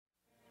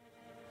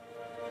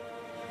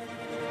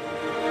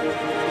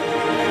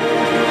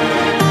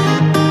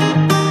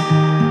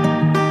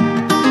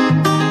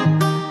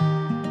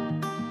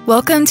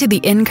Welcome to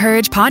the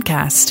Encourage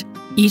podcast.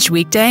 Each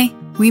weekday,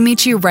 we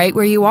meet you right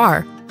where you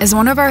are as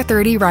one of our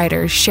 30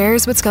 writers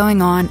shares what's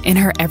going on in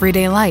her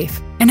everyday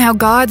life and how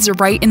God's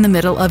right in the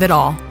middle of it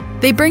all.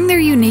 They bring their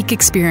unique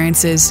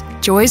experiences,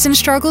 joys and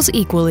struggles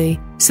equally,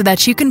 so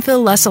that you can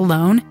feel less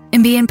alone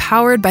and be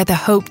empowered by the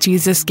hope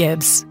Jesus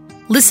gives.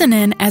 Listen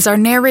in as our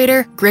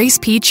narrator, Grace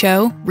P.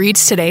 Cho,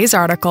 reads today's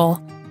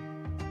article.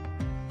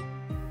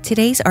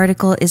 Today's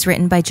article is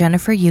written by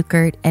Jennifer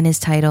Ueckert and is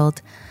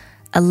titled,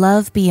 A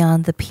Love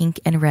Beyond the Pink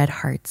and Red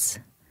Hearts.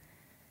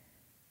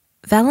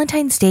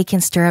 Valentine's Day can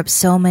stir up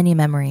so many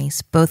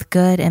memories, both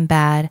good and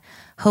bad,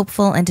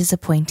 hopeful and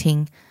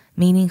disappointing,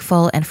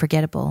 meaningful and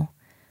forgettable.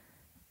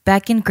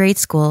 Back in grade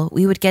school,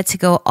 we would get to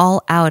go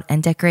all out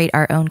and decorate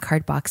our own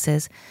card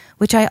boxes,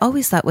 which I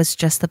always thought was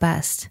just the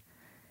best.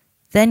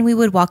 Then we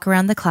would walk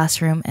around the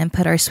classroom and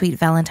put our sweet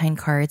Valentine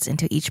cards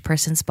into each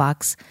person's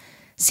box,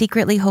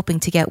 secretly hoping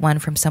to get one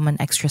from someone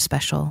extra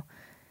special.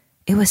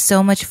 It was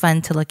so much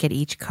fun to look at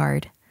each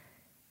card.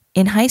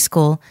 In high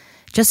school,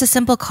 just a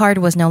simple card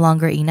was no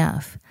longer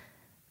enough.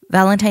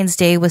 Valentine's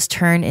Day was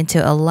turned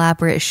into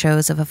elaborate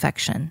shows of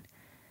affection.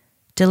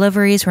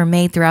 Deliveries were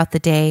made throughout the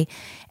day,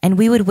 and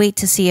we would wait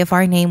to see if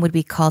our name would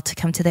be called to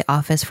come to the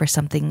office for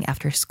something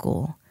after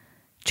school.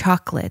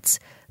 Chocolates,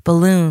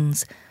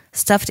 balloons,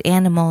 stuffed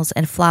animals,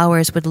 and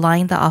flowers would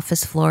line the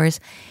office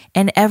floors,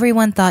 and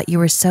everyone thought you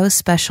were so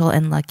special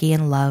and lucky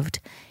and loved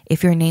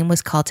if your name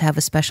was called to have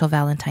a special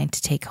Valentine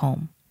to take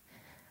home.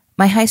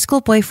 My high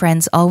school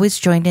boyfriends always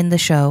joined in the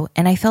show,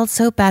 and I felt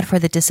so bad for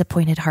the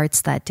disappointed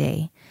hearts that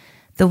day,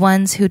 the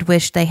ones who'd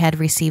wished they had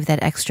received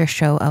that extra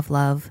show of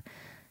love.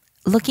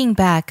 Looking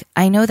back,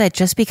 I know that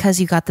just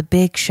because you got the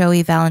big,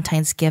 showy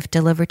Valentine's gift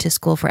delivered to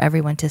school for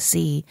everyone to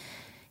see,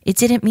 it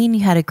didn't mean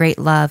you had a great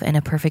love and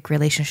a perfect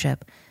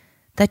relationship.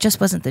 That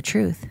just wasn't the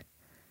truth.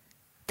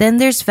 Then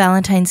there's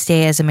Valentine's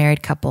Day as a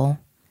married couple.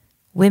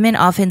 Women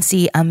often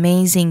see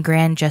amazing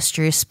grand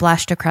gestures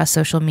splashed across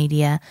social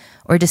media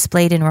or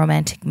displayed in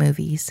romantic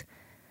movies.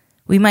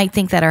 We might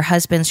think that our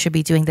husbands should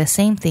be doing the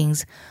same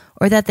things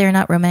or that they're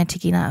not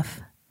romantic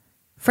enough.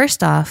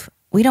 First off,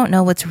 we don't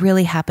know what's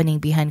really happening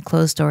behind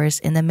closed doors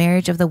in the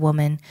marriage of the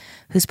woman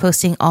who's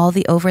posting all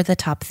the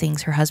over-the-top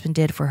things her husband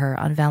did for her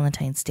on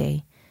Valentine's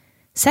Day.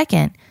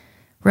 Second,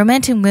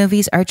 romantic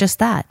movies are just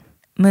that,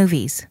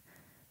 movies,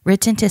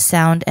 written to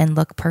sound and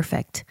look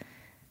perfect.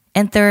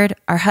 And third,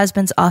 our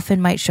husbands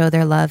often might show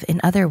their love in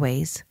other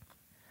ways.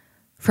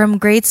 From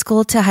grade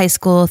school to high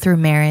school through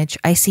marriage,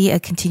 I see a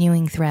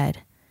continuing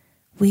thread.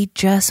 We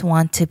just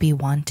want to be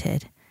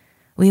wanted.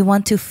 We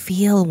want to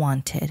feel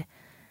wanted.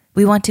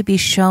 We want to be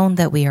shown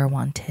that we are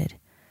wanted.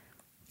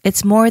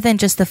 It's more than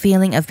just the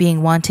feeling of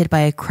being wanted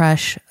by a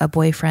crush, a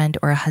boyfriend,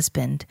 or a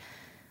husband.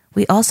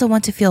 We also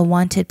want to feel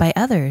wanted by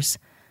others,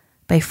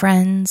 by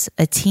friends,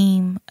 a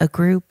team, a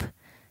group.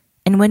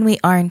 And when we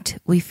aren't,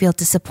 we feel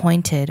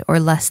disappointed or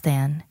less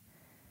than.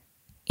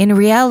 In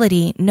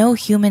reality, no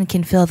human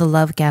can fill the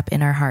love gap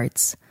in our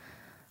hearts.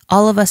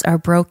 All of us are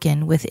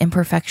broken with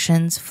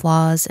imperfections,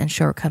 flaws, and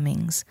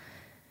shortcomings.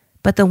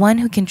 But the one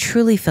who can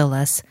truly fill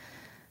us,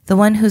 the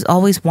one who's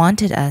always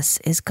wanted us,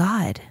 is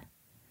God.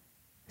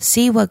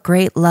 See what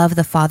great love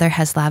the Father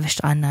has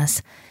lavished on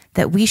us,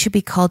 that we should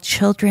be called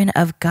children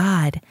of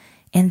God,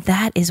 and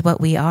that is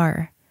what we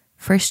are.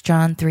 1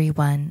 John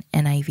 3:1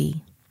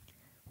 NIV.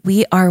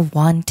 We are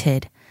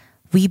wanted.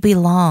 We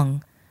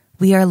belong.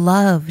 We are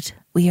loved.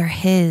 We are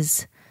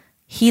His.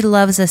 He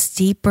loves us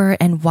deeper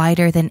and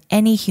wider than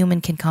any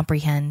human can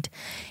comprehend,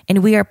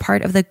 and we are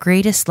part of the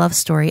greatest love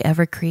story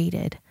ever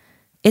created.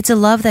 It's a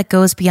love that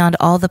goes beyond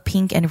all the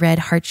pink and red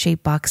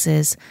heart-shaped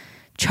boxes,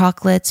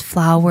 chocolates,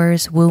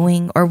 flowers,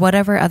 wooing, or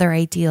whatever other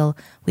ideal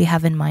we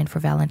have in mind for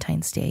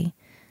Valentine's Day.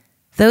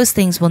 Those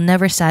things will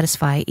never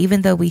satisfy,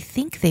 even though we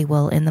think they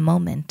will in the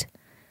moment.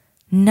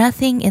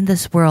 Nothing in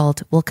this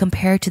world will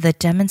compare to the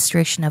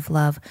demonstration of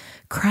love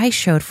Christ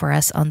showed for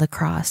us on the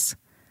cross.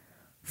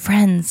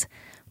 Friends,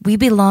 we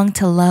belong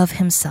to love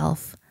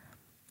Himself.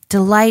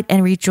 Delight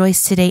and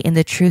rejoice today in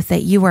the truth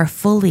that you are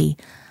fully,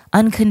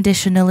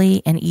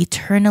 unconditionally, and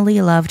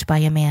eternally loved by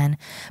a man,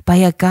 by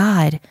a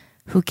God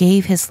who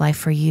gave His life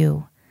for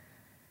you.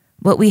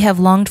 What we have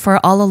longed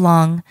for all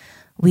along,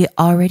 we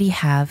already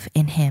have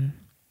in Him.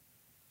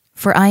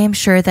 For I am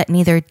sure that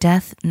neither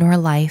death nor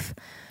life,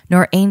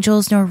 nor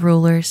angels, nor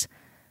rulers,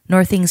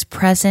 nor things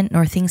present,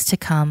 nor things to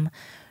come,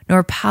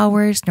 nor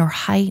powers, nor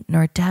height,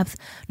 nor depth,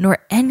 nor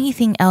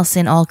anything else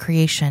in all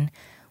creation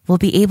will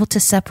be able to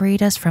separate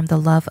us from the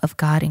love of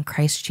God in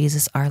Christ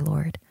Jesus our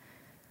Lord.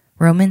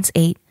 Romans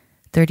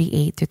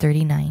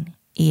 8:38-39,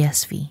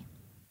 ESV.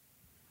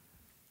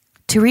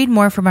 To read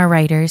more from our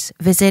writers,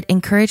 visit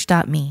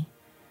encourage.me.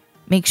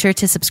 Make sure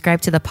to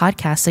subscribe to the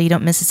podcast so you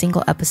don't miss a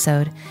single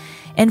episode,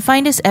 and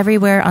find us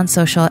everywhere on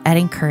social at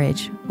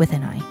Encourage with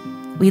an I.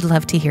 We'd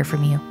love to hear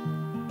from you.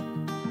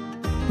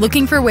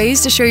 Looking for ways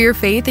to show your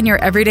faith in your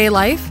everyday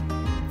life?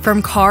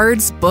 From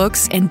cards,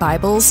 books, and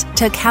Bibles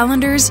to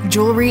calendars,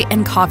 jewelry,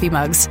 and coffee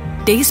mugs,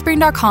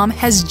 Dayspring.com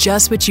has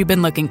just what you've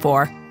been looking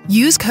for.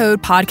 Use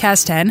code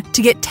podcast10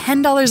 to get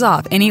 $10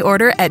 off any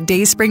order at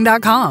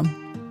dayspring.com.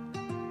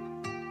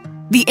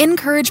 The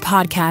Encourage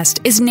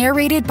podcast is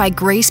narrated by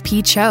Grace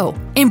P. Cho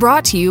and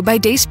brought to you by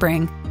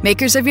Dayspring,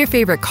 makers of your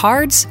favorite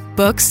cards,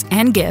 books,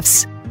 and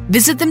gifts.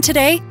 Visit them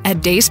today at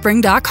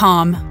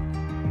dayspring.com.